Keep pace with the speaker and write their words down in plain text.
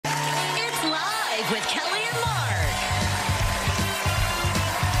Live with Kelly and Mark.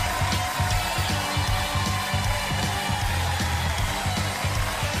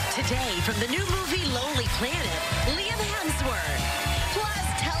 Today, from the new movie Lonely Planet, Hemsworth. Plus,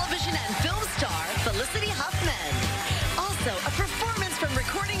 television and film star Felicity Huffman. Also, a performance from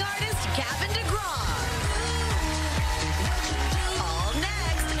recording artist Gavin DeGraw. All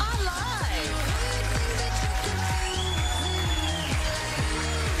next on Live.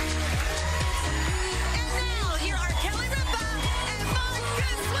 And now, here are Kelly Ripa and Mark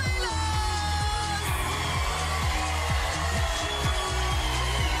Consuelos.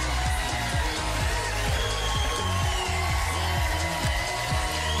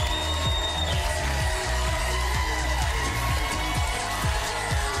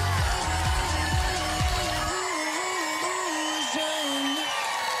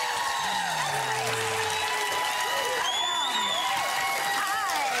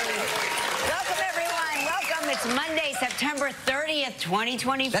 It's Monday, September 30th,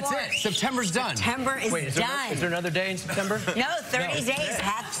 2024. That's it. September's done. September is done. Is there another day in September? No, 30 days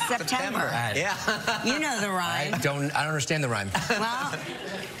past September. Yeah. You know the rhyme. I don't understand the rhyme. Well,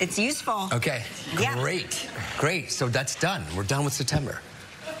 it's useful. Okay. Yeah. Great. So that's done. We're done with September.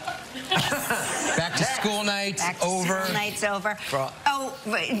 Back to school nights over. Back to school nights over. Oh,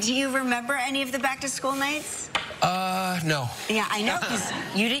 do you remember any of the back to school nights? No. Yeah, I know, because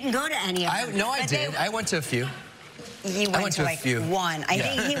you didn't go to any of them. No, I did. I went to a few. He went to like few. one. I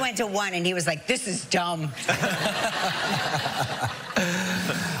think he went to one, and he was like, this is dumb.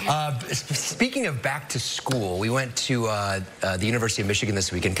 Speaking of back to school, we went to the University of Michigan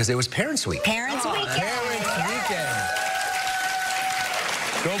this weekend because it was Parents' Week. Parents' Weekend. Parents' Weekend.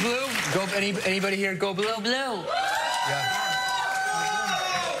 Go Blue? Anybody here go Blue? Go Blue. Yeah.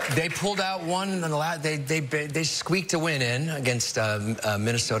 They pulled out one. They squeaked a win in against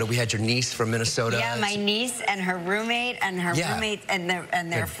Minnesota. We had your niece from Minnesota. Yeah, my niece and her roommate and her roommate and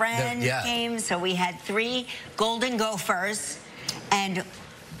their friend came. So we had 3 Golden Gophers and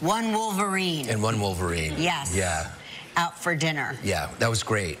 1 Wolverine. Yes. Yeah. Out for dinner. Yeah, that was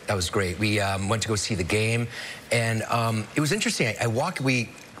great. We went to go see the game, and it was interesting. We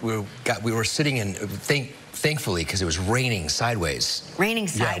were sitting in. Thankfully, because it was raining sideways. Raining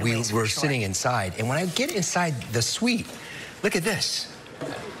sideways. Yeah, we were sitting inside, and when I get inside the suite, look at this.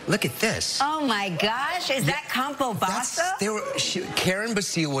 Look at this. Oh my gosh, is that Campo Basso? Karen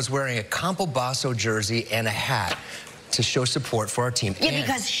Basile was wearing a Campo Basso jersey and a hat to show support for our team. Yeah,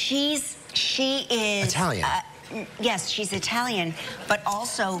 because she is Italian. Yes, she's Italian, but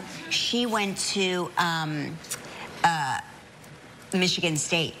also she went to Michigan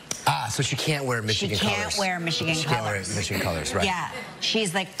State. So she can't wear Michigan colors. She can't wear Michigan colors. She can't wear Michigan colors, right. Yeah.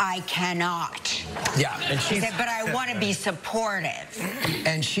 She's like, I cannot. Yeah. And she said, but I want to be supportive.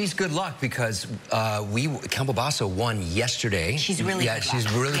 And she's good luck because Campo Basso won yesterday. She's really good luck.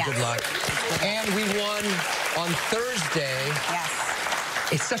 She's really good luck. And we won on Thursday. Yes.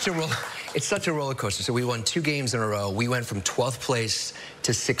 It's such a roller coaster. So we won 2 games in a row. We went from 12th place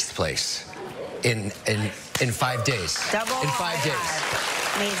to 6th place in 5 days. Double. In 5 days.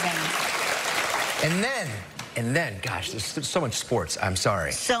 Amazing. And then, gosh, there's so much sports. I'm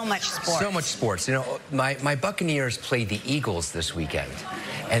sorry. So much sports. So much sports. You know, my Buccaneers played the Eagles this weekend,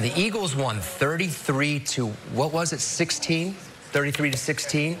 and the Eagles won 33 to what was it? 16. 33 to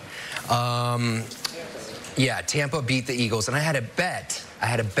 16. Yeah, Tampa beat the Eagles, and I had a bet.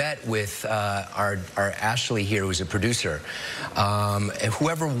 With our Ashley here, who's a producer. And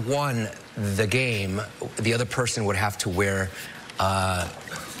whoever won the game, the other person would have to wear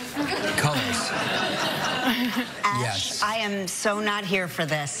colors. Ash, yes. I am so not here for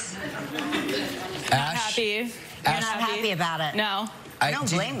this. Not happy. You're not happy about it. No. I don't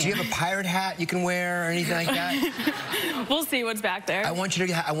blame you. Do you have a pirate hat you can wear or anything like that? We'll see what's back there. I want you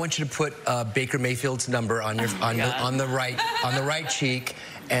to put Baker Mayfield's number on your on the right cheek,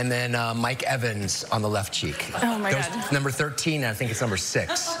 and then Mike Evans on the left cheek. Oh my God. Number 13, and I think it's number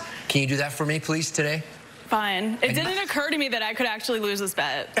 6. Can you do that for me, please, today? Fine. It didn't occur to me that I could actually lose this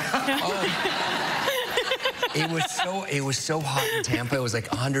bet. It was so hot in Tampa. It was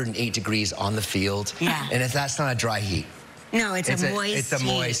like 108 degrees on the field. Yeah. And that's not a dry heat. No, it's a moist heat. It's a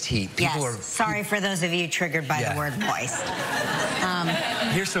moist heat. Sorry for those of you triggered by the word moist.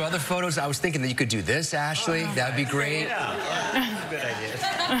 Here's some other photos. I was thinking that you could do this, Ashley. That'd be great. Yeah. Good idea.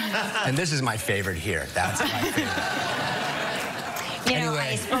 And this is my favorite here. That's my favorite. You know,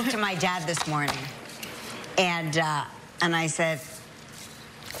 I spoke to my dad this morning, and I said,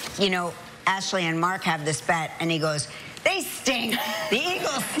 you know, Ashley and Mark have this bet, and he goes, They stink. The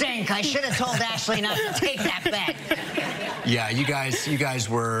Eagles stink. I should have told Ashley not to take that bet. Yeah, you guys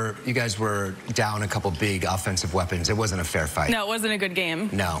were down a couple big offensive weapons. It wasn't a fair fight. No, it wasn't a good game.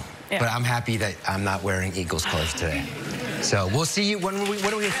 No, yeah. But I'm happy that I'm not wearing Eagles colors today. So we'll see you when are we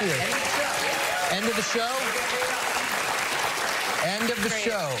going to see you? End of the show. End of the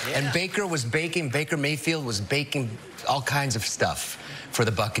show. Yeah. And Baker Mayfield was baking all kinds of stuff for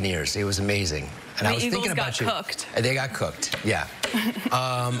the Buccaneers. It was amazing. And I was thinking about you. Cooked. They got cooked, yeah. Wait,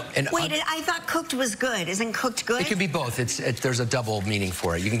 I thought cooked was good. Isn't cooked good? It could be both. There's a double meaning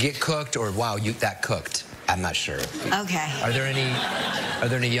for it. You can get cooked or, wow, that cooked. I'm not sure. Okay. Are there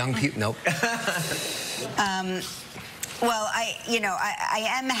any young people? Nope. Well, I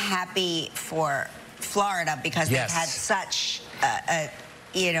am happy for Florida because they've had such a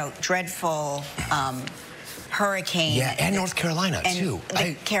dreadful hurricane. Yeah, and North Carolina, too.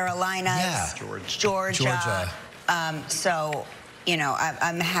 The Carolinas, yeah. Georgia. So,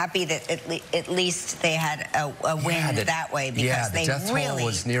 I'm happy that at least they had a win that way because the death toll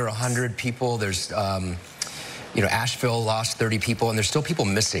was near 100 people. There's, Asheville lost 30 people, and there's still people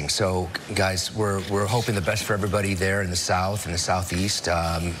missing. So, guys, we're hoping the best for everybody there in the South and the Southeast.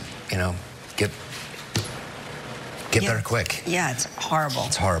 Get better quick. Yeah, it's horrible.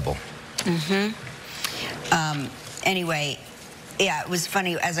 It's horrible. Anyway, yeah, it was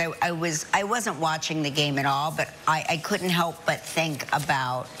funny. As I wasn't watching the game at all, but I couldn't help but think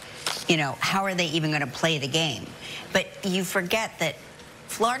about, how are they even going to play the game? But you forget that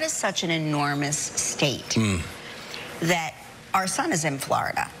Florida's such an enormous state that our son is in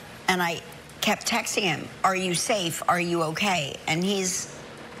Florida, and I kept texting him, "Are you safe? Are you okay?" And he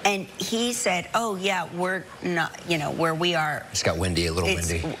said, "Oh yeah, we're not. Where we are. It's got windy, a little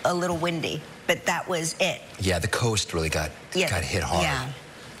windy. A little windy." But that was it. Yeah, the coast really got hit hard.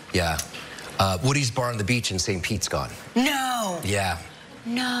 Yeah. Yeah. Woody's Bar on the Beach in St. Pete's gone. No. Yeah.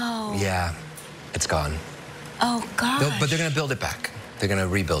 No. Yeah, it's gone. Oh, gosh. But they're going to build it back. They're going to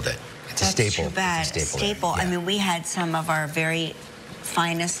rebuild it. It's a staple. Too bad. It's a staple. Yeah. I mean, we had some of our very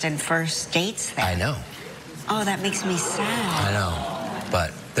finest and first dates there. I know. Oh, that makes me sad. I know.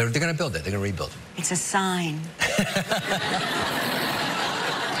 But they're going to build it. They're going to rebuild it. It's a sign.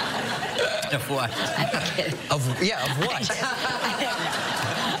 Of what? Of what?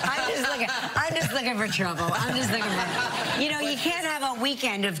 I'm just looking for trouble. I'm just looking for, you can't have a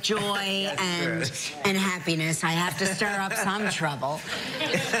weekend of joy and happiness. I have to stir up some trouble.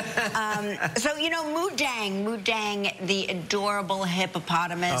 So, Mood Dang, the adorable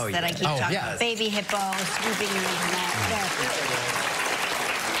hippopotamus that I keep talking about. Baby hippo swooping in the net.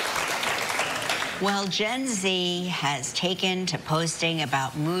 Well, Gen Z has taken to posting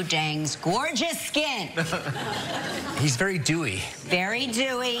about Mood Dang's gorgeous skin. He's very dewy. Very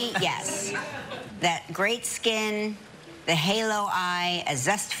dewy, yes. That great skin, the halo eye, a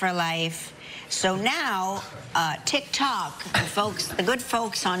zest for life. So now, TikTok, the good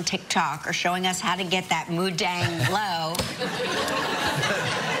folks on TikTok are showing us how to get that Mood Dang glow.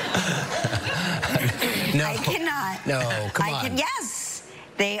 No. I cannot. No, come on. Yes.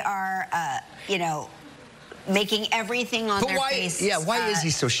 They are, making everything on their face. Yeah, why is he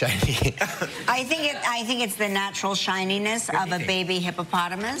so shiny? I think it's the natural shininess of a baby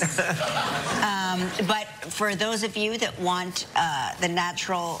hippopotamus. But for those of you that want the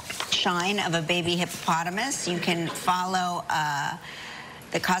natural shine of a baby hippopotamus, you can follow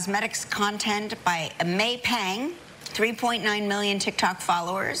the cosmetics content by May Pang, 3.9 million TikTok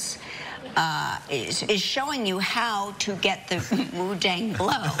followers. Is showing you how to get the Mood Dang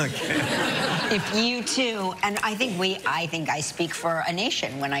glow. Okay. If you too, and I think I speak for a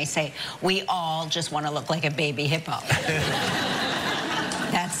nation when I say we all just want to look like a baby hippo.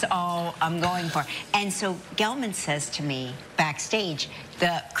 That's all I'm going for. And so Gelman says to me backstage,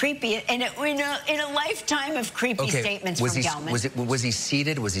 the creepiest, in a lifetime of creepy statements from Gelman. Was he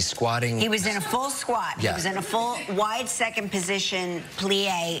seated? Was he squatting? He was in a full squat. Yeah. He was in a full wide second position,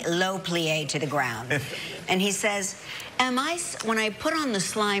 plie, low plie to the ground. And he says, when I put on the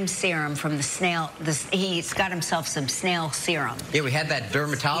slime serum from the snail, he's got himself some snail serum. Yeah, we had that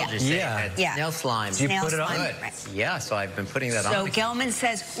dermatologist say snail slime. So you put it on? Right. Yeah, so I've been putting that on. So Gelman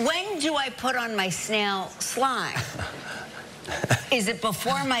says, when do I put on my snail slime? Is it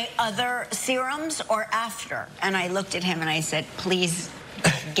before my other serums or after? And I looked at him and I said, please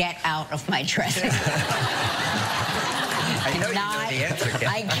get out of my dressing room. I know you know the answer, Ken.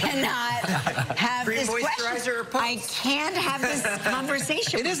 I cannot have this question. Or post? I can't have this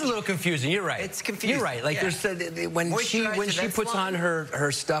conversation. It is a little confusing. You're right. It's confusing. You're right. Like there's when she puts on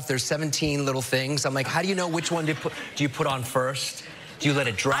her stuff, there's 17 little things. I'm like, how do you know which one do you put on first? Do you let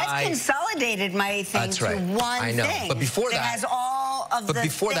it dry? I've consolidated my thing to one I know. thing. But before that, has all of but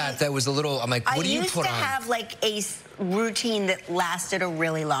before that, that was a little. I'm like, what do you put on? I used to have like a routine that lasted a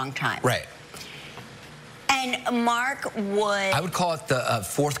really long time. Right. And Mark would. I would call it the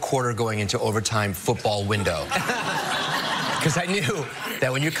fourth quarter going into overtime football window. Because I knew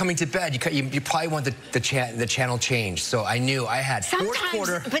that when you're coming to bed, you probably want the channel changed. So I knew I had fourth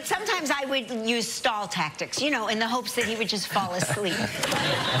quarter. But sometimes I would use stall tactics, you know, in the hopes that he would just fall asleep.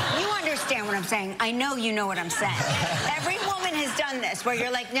 You understand what I'm saying? I know you know what I'm saying. Every woman has done this, where you're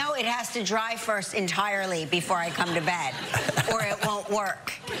like, no, it has to dry first entirely before I come to bed, or it won't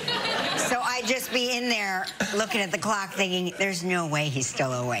work. So I'd just be in there looking at the clock thinking, there's no way he's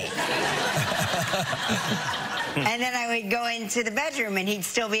still awake. And then I would go into the bedroom and he'd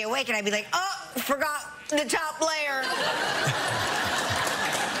still be awake and I'd be like, oh, forgot the top layer.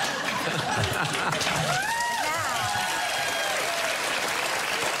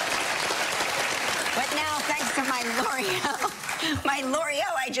 But now, thanks to my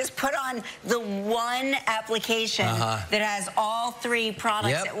L'Oreal, I just put on the one application that has all three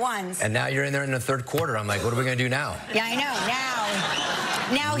products at once. And now you're in there in the third quarter. I'm like, what are we going to do now? Yeah, I know.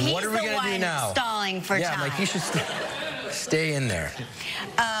 Now he's the one stalling for time. Yeah, I'm like, you should stay in there.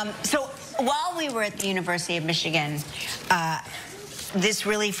 So while we were at the University of Michigan, this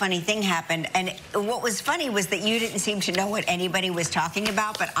really funny thing happened. And what was funny was that you didn't seem to know what anybody was talking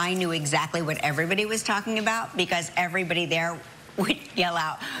about, but I knew exactly what everybody was talking about, because everybody there would yell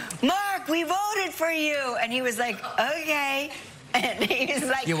out, Mark, we voted for you. And he was like, okay. And he was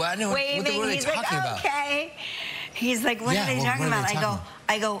like, waving. What are they He's talking like, okay. He's like, what are they talking about?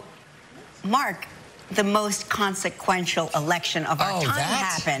 I go, Mark, the most consequential election of our time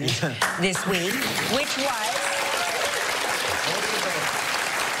happened this week, which was,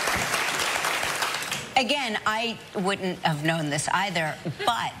 again, I wouldn't have known this either,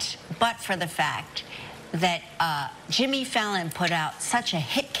 but for the fact that Jimmy Fallon put out such a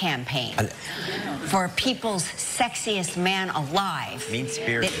hit campaign for people's sexiest man alive.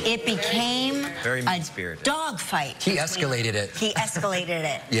 Mean-spirited. That it became very mean-spirited. Dogfight. He escalated it. He escalated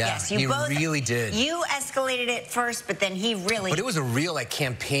it. Yeah, yes, he really did. You escalated it first, but then he really... But it was a real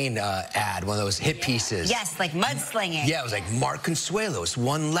campaign ad, one of those hit pieces. Yes, like mudslinging. Yeah, it was like Mark Consuelos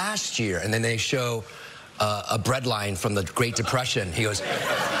won last year, and then they show a bread line from the Great Depression. He goes,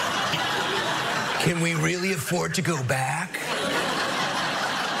 can we really afford to go back?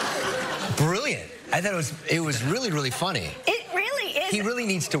 Brilliant. I thought it was really, really funny. It really is. He really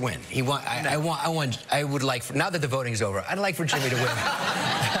needs to win. I would like, now that the voting's over, I'd like for Jimmy to win.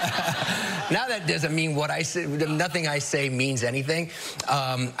 Now that doesn't mean what I say, nothing I say means anything.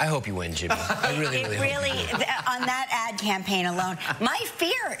 I hope you win, Jimmy. I really hope you win. On that ad campaign alone, my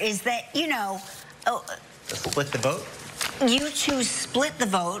fear is that, you know... Split the vote? You two split the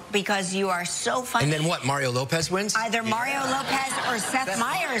vote because you are so funny. And then what, Mario Lopez wins? Either Mario Lopez or Seth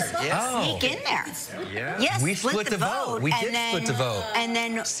Meyers sneak in there. Yeah. Yes, we split the vote. We did split the vote. And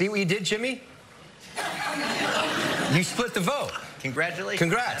then... See what you did, Jimmy? You split the vote. Congratulations.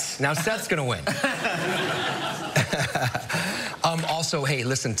 Congrats. Now Seth's going to win. Also, hey,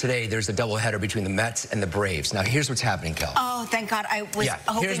 listen, today there's a doubleheader between the Mets and the Braves. Now, here's what's happening, Kel. Oh, thank God. I was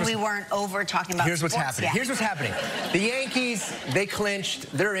hoping we weren't over talking about Here's what's happening. Yet. Here's what's happening. The Yankees, they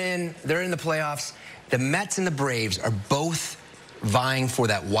clinched. They're in the playoffs. The Mets and the Braves are both vying for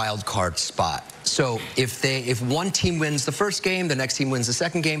that wild card spot. So if one team wins the first game, the next team wins the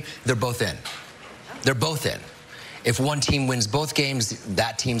second game, they're both in. They're both in. If one team wins both games,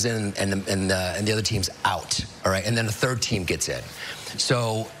 that team's in and the other team's out, all right? And then the third team gets in.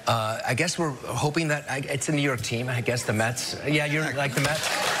 So I guess we're hoping that it's a New York team. I guess the Mets. Yeah, you're like the Mets?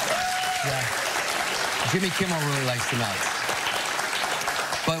 Yeah. Jimmy Kimmel really likes the Mets.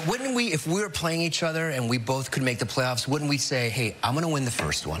 But wouldn't we, if we were playing each other and we both could make the playoffs, wouldn't we say, hey, I'm going to win the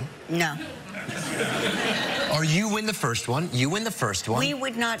first one? No. Or you win the first one, you win the first one. We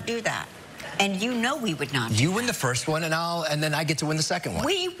would not do that. And you know we would not do that. You win the first one, and then I get to win the second one.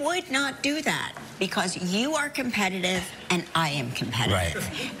 We would not do that because you are competitive and I am competitive.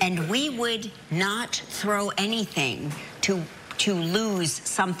 Right. And we would not throw anything to lose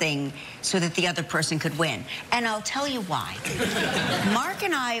something so that the other person could win. And I'll tell you why. Mark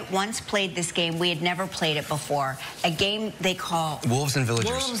and I once played this game. We had never played it before. A game they call... Wolves and Villagers.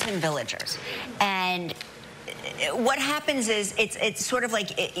 Wolves and Villagers. And what happens is it's sort of like...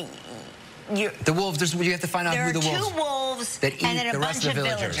 the wolves, you have to find out who the wolves are. There are 2 wolves that eat and then a the bunch rest of the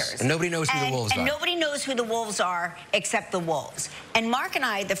villagers. And nobody knows who the wolves are. And nobody knows who the wolves are except the wolves. And Mark and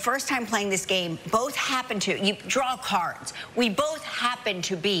I, the first time playing this game, both happened to, you draw cards. We both happened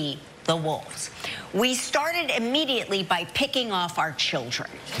to be the wolves. We started immediately by picking off our children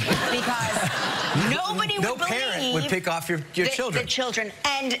because nobody would believe parent would pick off your children. The children.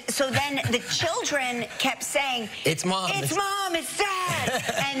 And so then the children kept saying, it's mom. It's mom, it's dad.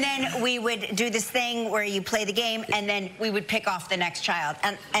 And then we would do this thing where you play the game and then we would pick off the next child.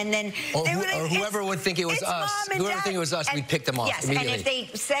 And then they would, or whoever would think it was us. Whoever would think it was us, we'd pick them off immediately. And if they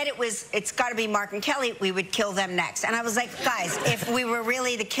said it's got to be Mark and Kelly, we would kill them next. And I was like, guys, if we were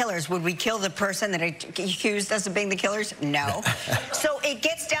really the killers, would we kill the person that accused us of being the killers? No. So it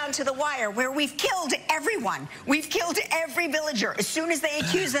gets down to the wire where we've killed everyone. We've killed every villager. As soon as they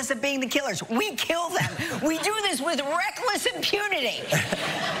accuse us of being the killers, we kill them. We do this with reckless impunity.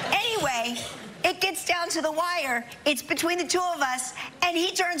 Anyway, it gets down to the wire. It's between the two of us, and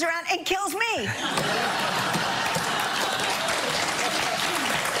he turns around and kills me.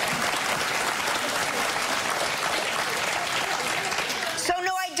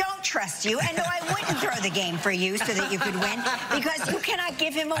 Trust you, and no, I wouldn't throw the game for you so that you could win because you cannot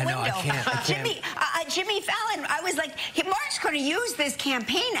give him a window. I can't. Jimmy Fallon, I was like, Mark's going to use this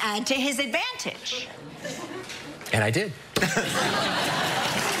campaign ad to his advantage. And I did.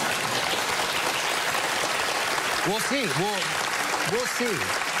 We'll see. We'll see.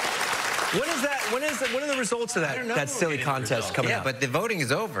 When are the results of that silly contest coming out? But the voting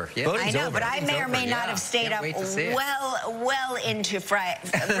is over. Yeah. I know, but I may or may not have stayed up well into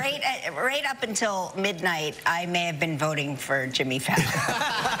right up until midnight. I may have been voting for Jimmy Fallon.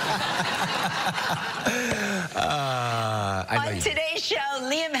 On today's show,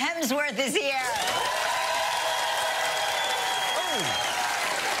 Liam Hemsworth is here. Oh,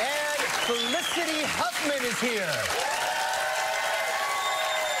 and Felicity Huffman is here.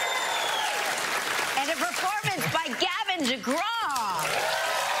 And a performance by Gavin DeGraw.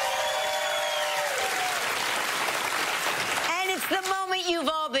 And it's the moment you've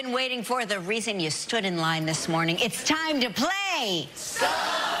all been waiting for, the reason you stood in line this morning. It's time to play.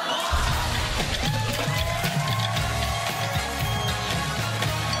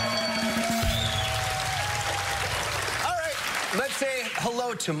 Let's say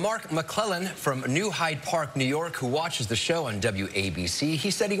hello to Mark McClellan from New Hyde Park, New York, who watches the show on WABC.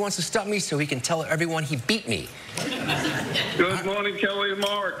 He said he wants to stump me so he can tell everyone he beat me. Good morning, Kelly and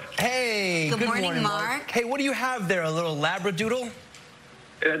Mark. Hey, good morning, Mark. Hey, what do you have there, a little Labradoodle?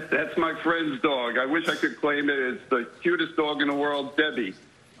 That's my friend's dog. I wish I could claim it. It's the cutest dog in the world, Debbie.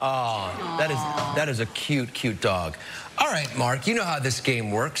 Oh, that is a cute, cute dog. All right, Mark, you know how this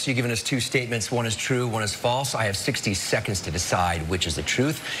game works. You've given us two statements. One is true, one is false. I have 60 seconds to decide which is the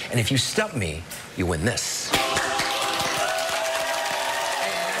truth. And if you stump me, you win this.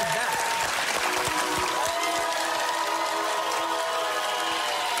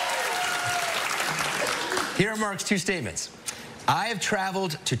 Here are Mark's two statements. I have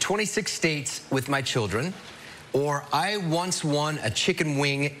traveled to 26 states with my children, or I once won a chicken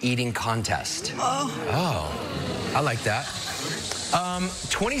wing eating contest. Oh, I like that.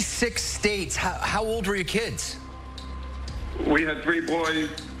 26 states. How old were your kids? We had 3 boys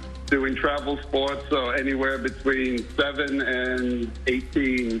doing travel sports, so anywhere between 7 and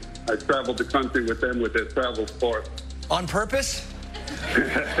 18. I traveled the country with them with their travel sports. On purpose?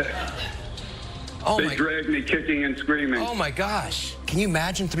 They dragged me kicking and screaming. Oh my gosh. Can you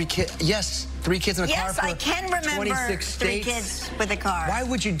imagine 3 kids? Yes, 3 kids in a car for 26 states? Yes, I can remember 3 kids with a car. Why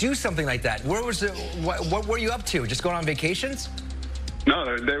would you do something like that? Where was it? What were you up to? Just going on vacations?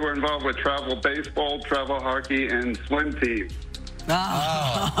 No, they were involved with travel baseball, travel hockey, and swim team.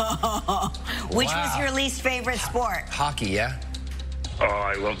 Oh. Which was your least favorite sport? Hockey, yeah? Oh,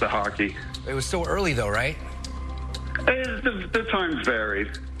 I love the hockey. It was so early, though, right? The times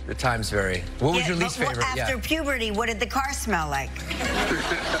varied. The times vary. What was your least favorite? After puberty, what did the car smell like?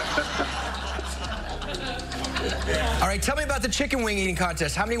 All right, tell me about the chicken wing eating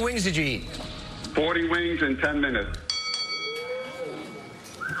contest. How many wings did you eat? 40 wings in 10 minutes.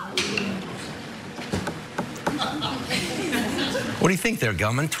 What do you think there,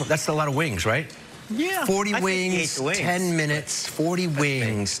 Gilman? That's a lot of wings, right? Yeah. 40 wings, 10 minutes. 40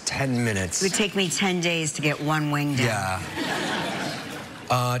 wings, 10 minutes. It would take me 10 days to get 1 wing down. Yeah.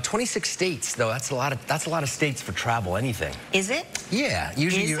 26 states, though. That's a lot of states for travel. Anything. Is it? Yeah.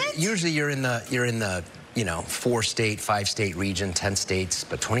 Usually you're in the 4-state, 5-state region, 10 states,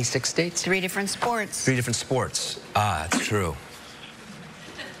 but 26 states. 3 different sports. 3 different sports. Ah, that's true.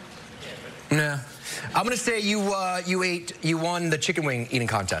 Nah. I'm gonna say you won the chicken wing eating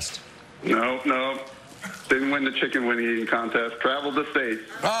contest. No. Didn't win the chicken wing eating contest. Traveled the states.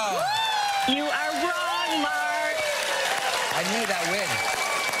 Oh. You are wrong, Mark. I needed that win.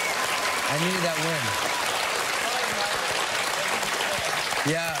 I needed that win.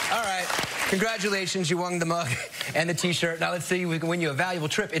 Yeah. All right. Congratulations, you won the mug and the T-shirt. Now let's see if we can win you a valuable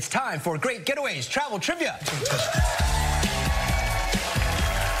trip. It's time for Great Getaways Travel Trivia.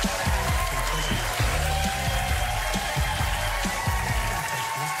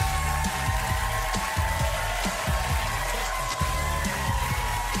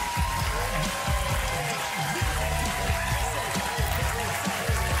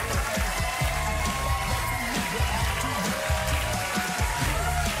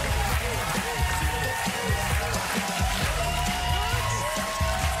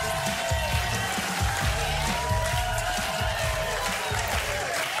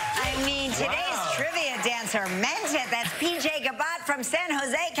 Today's trivia dancer meant it. That's PJ Gabat from San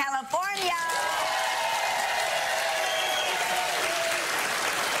Jose, California.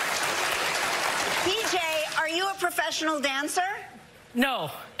 PJ, are you a professional dancer?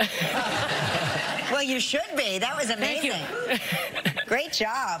 No. Well, you should be. That was amazing. Thank you. Great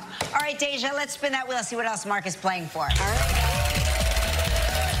job. All right, Deja, let's spin that wheel, see what else Mark is playing for. All right.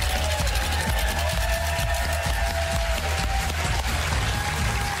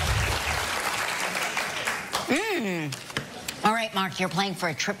 All right, Mark, you're playing for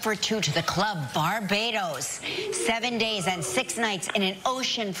a trip for two to the Club Barbados. 7 days and 6 nights in an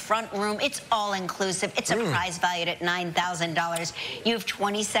oceanfront room. It's all-inclusive. It's a prize valued at $9,000. You have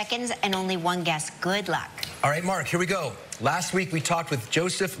 20 seconds and only one guess. Good luck. All right, Mark, here we go. Last week, we talked with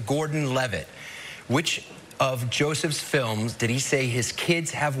Joseph Gordon-Levitt. Which of Joseph's films did he say his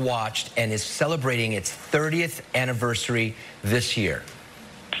kids have watched and is celebrating its 30th anniversary this year?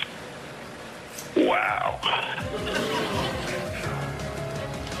 Wow.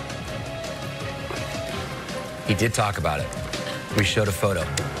 He did talk about it. We showed a photo.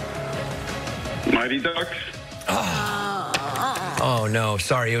 Mighty Ducks? Oh, no.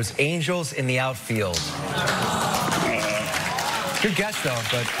 Sorry. It was Angels in the Outfield. Good guess, though,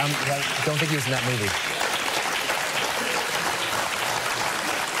 but I don't think he was in that movie.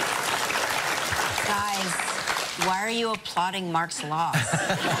 Guys, why are you applauding Mark's loss?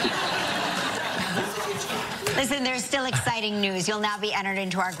 Listen, there's still exciting news. You'll now be entered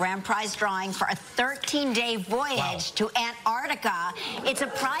into our grand prize drawing for a 13-day voyage to Antarctica. It's a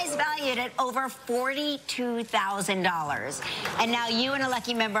prize valued at over $42,000. And now you and a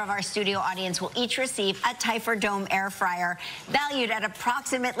lucky member of our studio audience will each receive a Typher Dome air fryer valued at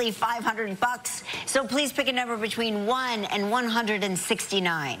approximately $500. So please pick a number between 1 and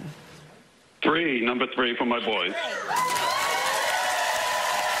 169. 3, number 3 for my boys.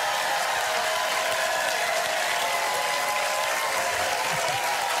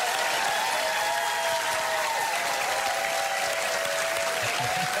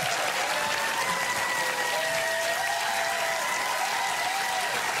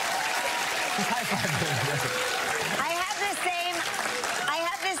 I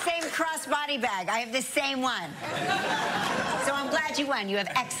have the same crossbody bag. I have the same one. So I'm glad you won. You have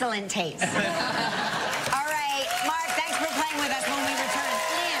excellent taste. All right, Mark, thanks for playing with us. When we return,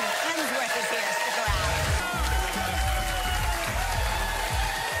 Liam Hemsworth is here. Stick around.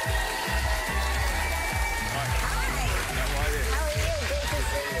 Hi. How are you? Good to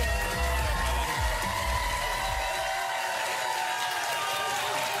see you.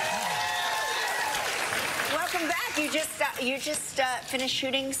 Welcome back. You just finished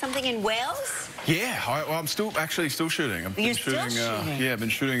shooting something in Wales? Yeah, I'm still shooting. I've been still shooting? Yeah, I've been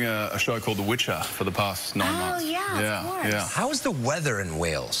shooting a show called The Witcher for the past 9 months. Oh yeah, of course. Yeah. How is the weather in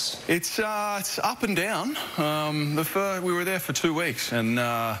Wales? It's up and down. We were there for 2 weeks, and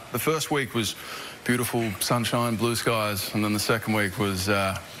the first week was beautiful sunshine, blue skies, and then the second week was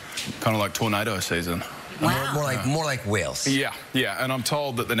kind of like tornado season. Wow. More like Wales. Yeah, and I'm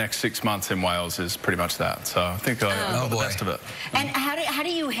told that the next 6 months in Wales is pretty much that. So I think I got the best of it. And how do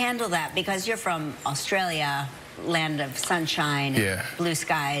you handle that? Because you're from Australia, land of sunshine, and blue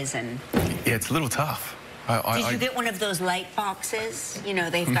skies, and yeah, it's a little tough. Did you get one of those light boxes? You know,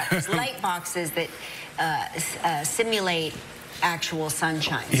 they've got these light boxes that simulate actual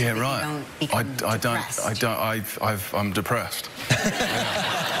sunshine. So yeah, that right. You don't become depressed. I'm depressed.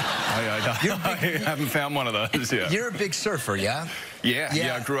 I haven't found one of those yet. You're a big surfer, yeah?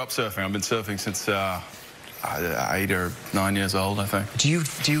 Yeah, I grew up surfing. I've been surfing since 8 or 9 years old, I think. Do you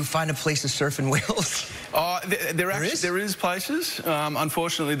find a place to surf in Wales? There is places.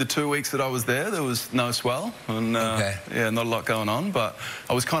 Unfortunately, the 2 weeks that I was there was no swell, and yeah, not a lot going on. But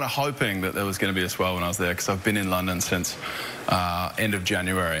I was kind of hoping that there was going to be a swell when I was there, because I've been in London since end of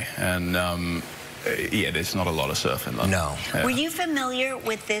January, and Yeah, there's not a lot of surfing though. No. Yeah. Were you familiar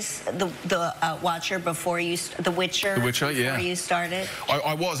with this, the Watcher before you, The Witcher? The Witcher, before yeah. you started?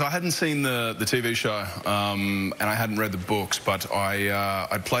 I was. I hadn't seen the TV show, and I hadn't read the books, but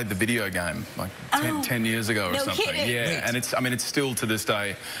I played the video game like 10 years ago or No something. kidding. Yeah, and it's still to this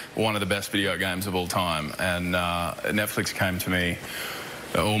day one of the best video games of all time. And Netflix came to me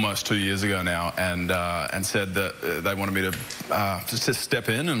almost 2 years ago now, and said that they wanted me to just to step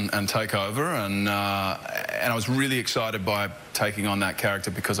in and take over, and I was really excited by taking on that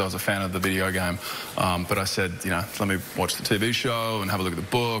character because I was a fan of the video game. But I said, you know, let me watch the TV show and have a look at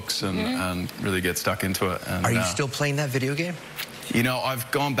the books and really get stuck into it. And, Are you still playing that video game? You know, I've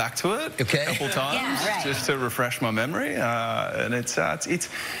gone back to it a couple times just to refresh my memory, and it's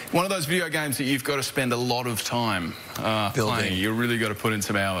one of those video games that you've got to spend a lot of time playing. You really got to put in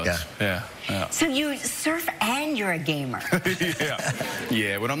some hours. Yeah. So you surf and you're a gamer.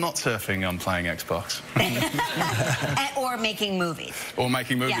 Yeah. When I'm not surfing, I'm playing Xbox. Or making movies. Or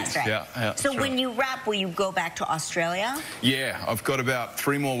making movies. Yes, right. Yeah. So when you wrap, will you go back to Australia? Yeah, I've got about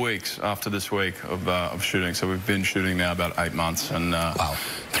 3 more weeks after this week of shooting. So we've been shooting now about 8 months, and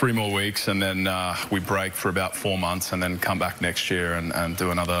 3 more weeks, and then we break for about 4 months, and then come back next year and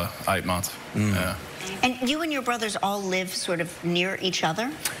do another 8 months. Yeah. And you and your brothers all live sort of near each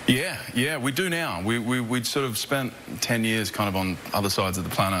other? Yeah, we do now. We'd sort of spent 10 years kind of on other sides of the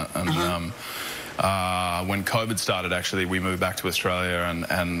planet, and when COVID started, actually, we moved back to Australia,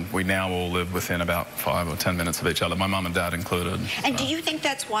 and we now all live within about 5 or 10 minutes of each other, my mum and dad included. And do you think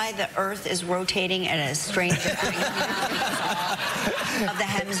that's why the Earth is rotating at a strange rate now, because all of the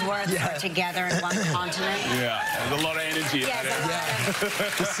Hemsworths are together in one continent? Yeah, there's a lot of energy.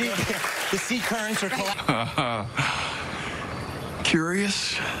 The sea currents are collapsing.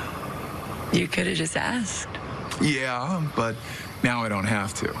 Curious? You could have just asked. Yeah, but now I don't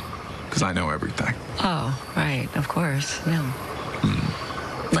have to, because I know everything. Oh, right, of course, yeah.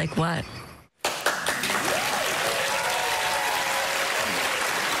 Like what?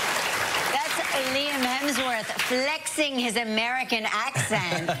 That's Liam Hemsworth flexing his American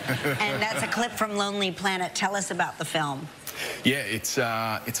accent. And that's a clip from Lonely Planet. Tell us about the film. Yeah, it's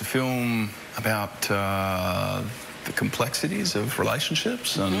a film about the complexities of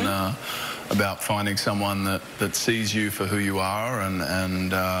relationships and about finding someone that sees you for who you are,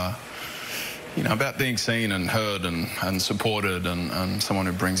 and you know, about being seen and heard and supported, and someone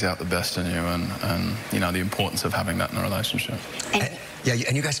who brings out the best in you, and you know, the importance of having that in a relationship.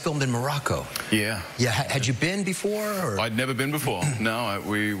 And you guys filmed in Morocco. Yeah. Had you been before? Or? I'd never been before. No,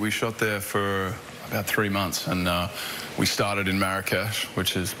 we shot there for about 3 months, and we started in Marrakesh,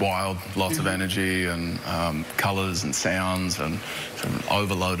 which is wild, lots of energy and colours and sounds and sort of an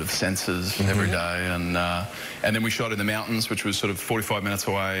overload of senses every day, and then we shot in the mountains, which was sort of 45 minutes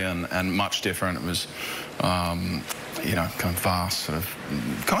away and much different. It was you know, kind of vast, sort of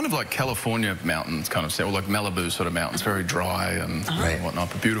kind of like California mountains, kind of, or like Malibu sort of mountains, very dry and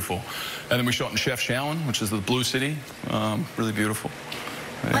whatnot, but beautiful. And then we shot in Chefchaouen, which is the Blue City, really beautiful.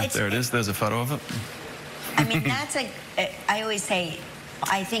 Yeah, there it is. There's a photo of it. I mean, that's I always say,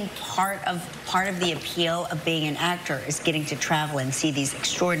 I think part of the appeal of being an actor is getting to travel and see these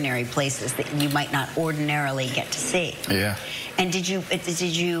extraordinary places that you might not ordinarily get to see. Yeah. And did you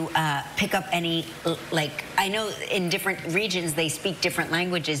pick up any, like, I know in different regions they speak different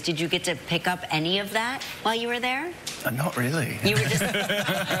languages. Did you get to pick up any of that while you were there? Not really. You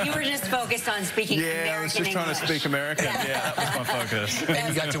were just focused on speaking American I was just English. trying to speak American. Yeah, that was my focus.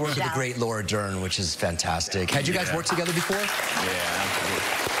 And you got to work with the great Laura Dern, which is fantastic. Had you guys worked together before? Yeah, absolutely.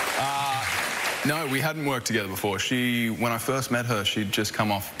 No, we hadn't worked together before. When I first met her, she'd just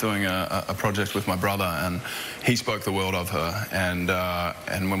come off doing a project with my brother, and he spoke the world of her.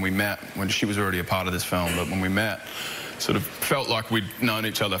 And when we met, when she was already a part of this film, but when we met, sort of felt like we'd known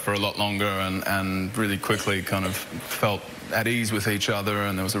each other for a lot longer, and really quickly kind of felt at ease with each other,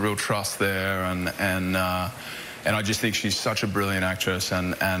 and there was a real trust there, and I just think she's such a brilliant actress,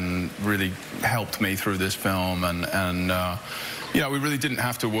 and really helped me through this film, and you know, we really didn't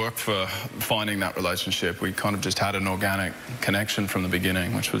have to work for finding that relationship. We kind of just had an organic connection from the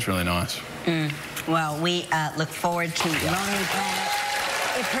beginning, which was really nice. Well, we look forward to Lonely Planet.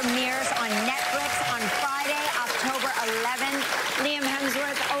 It premieres on Netflix on Friday, October 11th. Liam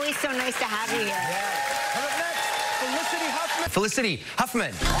Hemsworth, always so nice to have you here. Coming up next, Felicity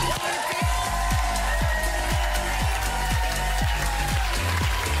Huffman.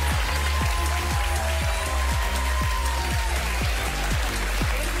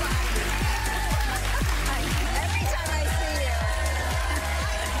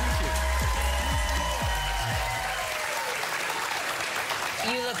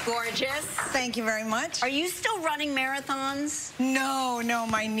 You look gorgeous. Thank you very much. Are you still running marathons? No,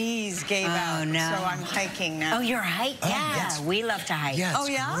 my knees gave out. No. So I'm hiking now. Oh, you're hiking? Yeah, yes. We love to hike. Yeah, Oh,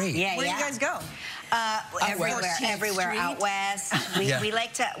 yeah? great. Yeah, Where do you guys go? Everywhere out west. We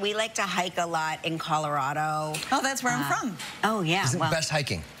like to hike a lot in Colorado. Oh, that's where I'm from. Oh yeah, It's the best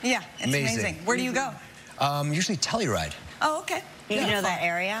hiking. Yeah, it's amazing. Where do you go? Usually Telluride. Oh, okay. You know that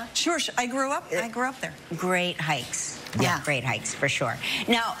area? Sure. I grew up there. Great hikes. Yeah. Great hikes for sure.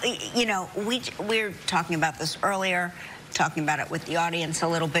 Now, you know, we were talking about this earlier, talking about it with the audience a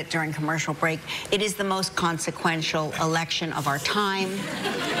little bit during commercial break. It is the most consequential election of our time.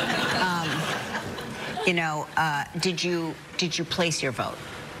 You know, did you place your vote?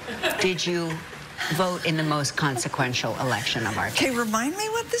 Did you vote in the most consequential election of our time? Okay, remind me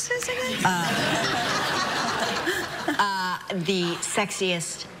what this is again? The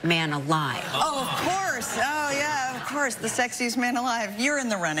sexiest man alive. Oh, of course. Oh, yeah, of course. The sexiest man alive. You're in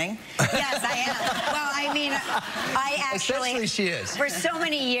the running. Yes, I am. Well, I mean, I actually... Essentially, she is. For so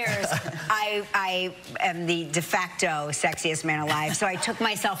many years, I am the de facto sexiest man alive, so I took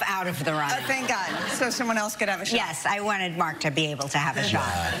myself out of the running. Thank God. So someone else could have a shot. Yes, I wanted Mark to be able to have a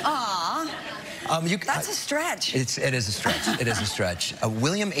shot. Aw. That's a stretch. It is a stretch. It is a stretch.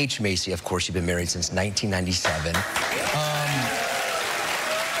 William H. Macy, of course, you've been married since 1997.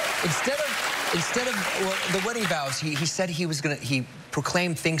 Instead of the wedding vows, he said he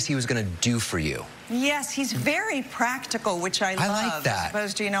proclaimed things he was gonna do for you. Yes, he's very practical, which I love. like that. As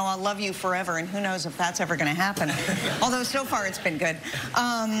opposed to, you know, I'll love you forever, and who knows if that's ever gonna happen. Although so far it's been good.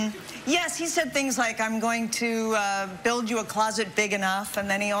 Yes, he said things like, I'm going to build you a closet big enough, and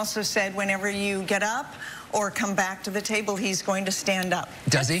then he also said, whenever you get up or come back to the table, he's going to stand up.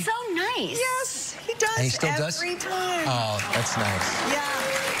 Does he? So nice. Yes, he does. And he still does? Every time. Oh, that's nice. Yeah.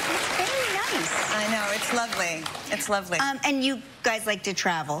 It's very nice. I know, it's lovely. It's lovely. And you guys like to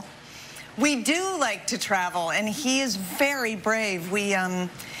travel? We do like to travel, and he is very brave. We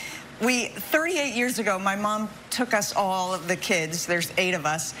 38 years ago, my mom took us all, the kids, there's 8 of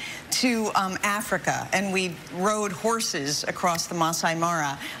us, to Africa, and we rode horses across the Masai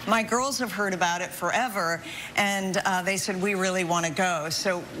Mara. My girls have heard about it forever, and they said, we really want to go.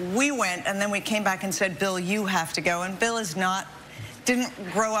 So we went, and then we came back and said, Bill, you have to go. And Bill didn't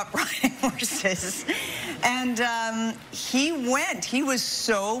grow up riding horses. And he went. He was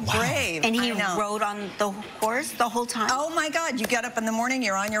so brave. And he rode on the horse the whole time? Oh, my God. You get up in the morning,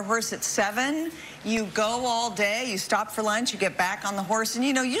 you're on your horse at 7. You go all day. You stop for lunch. You get back on the horse. And,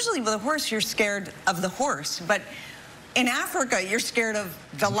 you know, usually with a horse, you're scared of the horse. But in Africa, you're scared of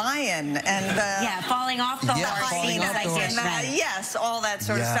the lion and the... Yeah, falling off the horse. Yes, all that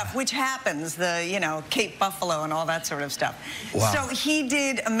sort of stuff, which happens, you know, Cape Buffalo and all that sort of stuff. Wow. So he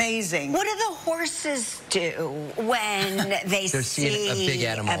did amazing. What do the horses do when they see a big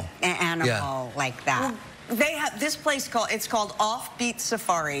animal, like that? Well, they have this place it's called Offbeat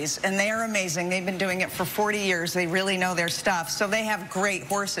Safaris, and they are amazing. They've been doing it for 40 years. They really know their stuff. So they have great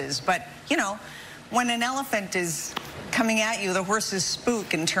horses. But, you know, when an elephant is coming at you, the horses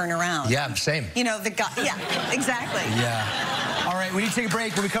spook and turn around. Yeah, same. You know, yeah, exactly. Yeah. All right, we need to take a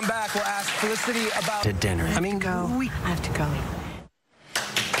break. When we come back, we'll ask Felicity about... To dinner. I have to go.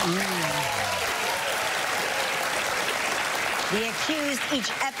 The Accused, each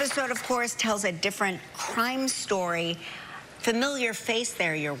episode, of course, tells a different crime story. Familiar face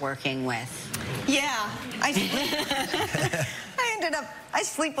there you're working with. Yeah. I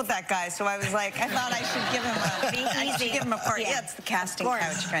sleep with that guy, so I was like, I thought I should give him a part. Yeah, it's the casting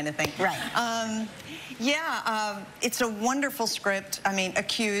couch kind of thing. Right. It's a wonderful script. I mean,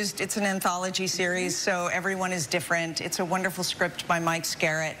 Accused, it's an anthology series, so everyone is different. It's a wonderful script by Mike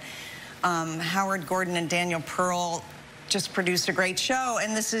Scarrett. Howard Gordon and Daniel Pearl just produced a great show,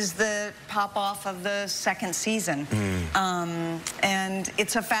 and this is the pop-off of the 2nd season. And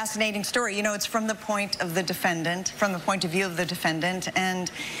it's a fascinating story. You know, it's from the point of the defendant, from the point of view of the defendant, and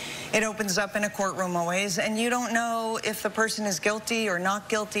it opens up in a courtroom always, and you don't know if the person is guilty or not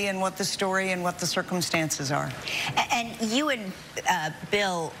guilty and what the story and what the circumstances are. And you and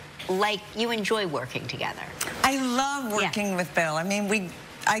Bill, you enjoy working together. I love working with Bill. I mean,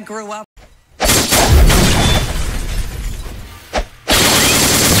 I grew up.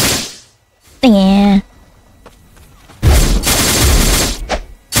 Nè.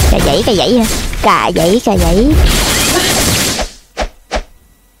 Cà dãy ha. Cà dãy.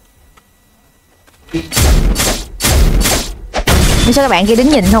 Nhưng sao các bạn kia đứng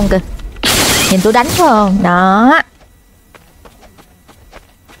nhìn không kìa? Nhìn tôi đánh phải không? Đó.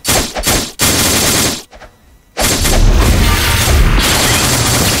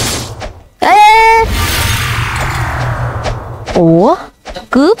 Ê! Ủa?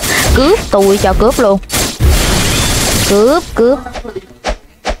 cướp tôi cho cướp luôn. Cướp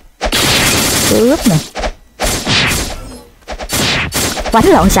nè, quánh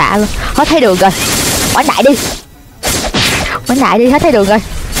loạn xạ luôn. Hết thấy đường rồi, quánh đại đi, hết thấy đường rồi.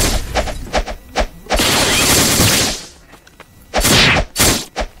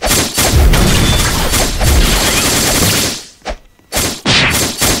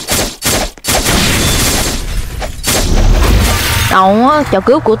 Đó, cho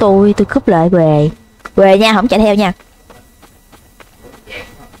cướp của tôi cướp lại về nha, không chạy theo nha.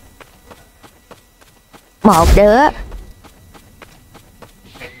 Một đứa,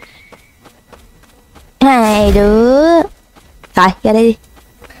 hai đứa, rồi ra đây đi,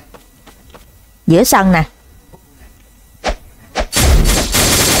 giữa sân nè.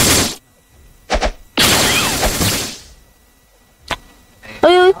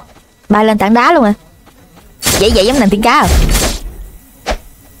 Ui, bay lên tảng đá luôn à. Vậy giống nàng tiên cá à.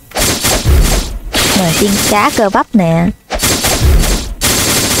 Nè, tiên cá cơ bắp nè.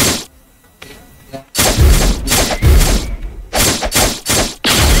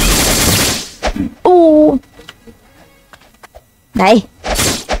 Đây,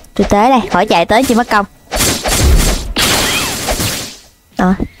 tôi tới đây, khỏi chạy tới chi mất công.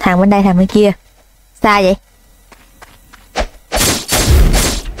 Thằng bên đây, thằng bên kia. Xa vậy?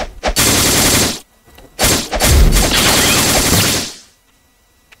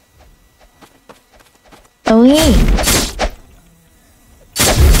 Ui.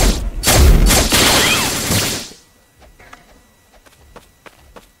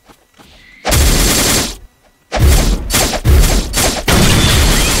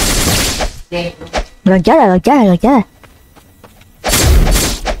 Gần chết rồi.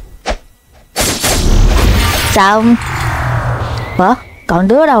 Xong. Ủa, còn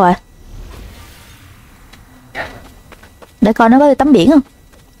đứa đâu rồi? Để coi nó có đi tắm biển không?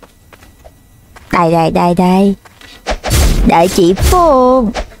 Đây. Đợi chị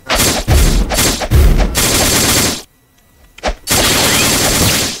Phương.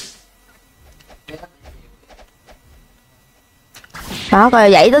 Đó,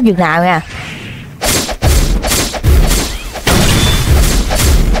 coi dãy tới chừng nào nha.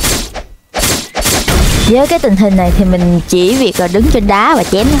 Với cái tình hình này thì mình chỉ việc là đứng trên đá và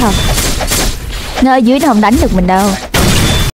chém nó thôi. Nó ở dưới nó không đánh được mình đâu.